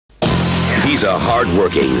He's a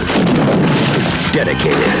hard-working,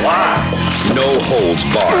 dedicated, no holds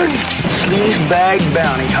barred, sleaze-bag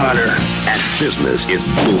bounty hunter. and business is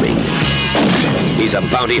booming. He's a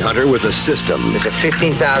bounty hunter with a system There's a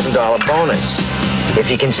 $15,000 bonus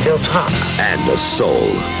if you can still talk. and a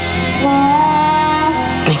soul.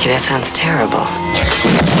 Mickey, that sounds terrible.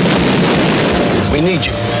 We need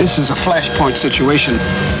you. This is a flashpoint situation.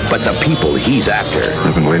 But the people he's after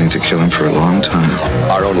I've been waiting to kill him for a long time.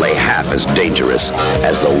 are only half as dangerous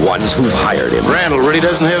as the ones who've hired him. Randall really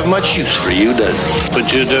doesn't have much use for you, does he?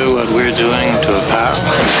 Would you do what we're doing to a pal?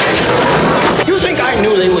 You think I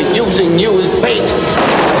knew they were using you as bait?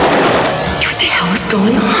 What the hell is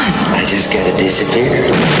going on? I just gotta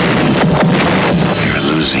disappear. You're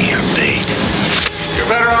losing your bait.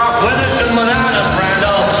 You're better off with it than without us,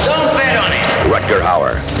 Randall. Don't bet on it. Rutger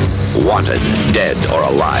Hauer, wanted, dead or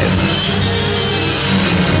alive.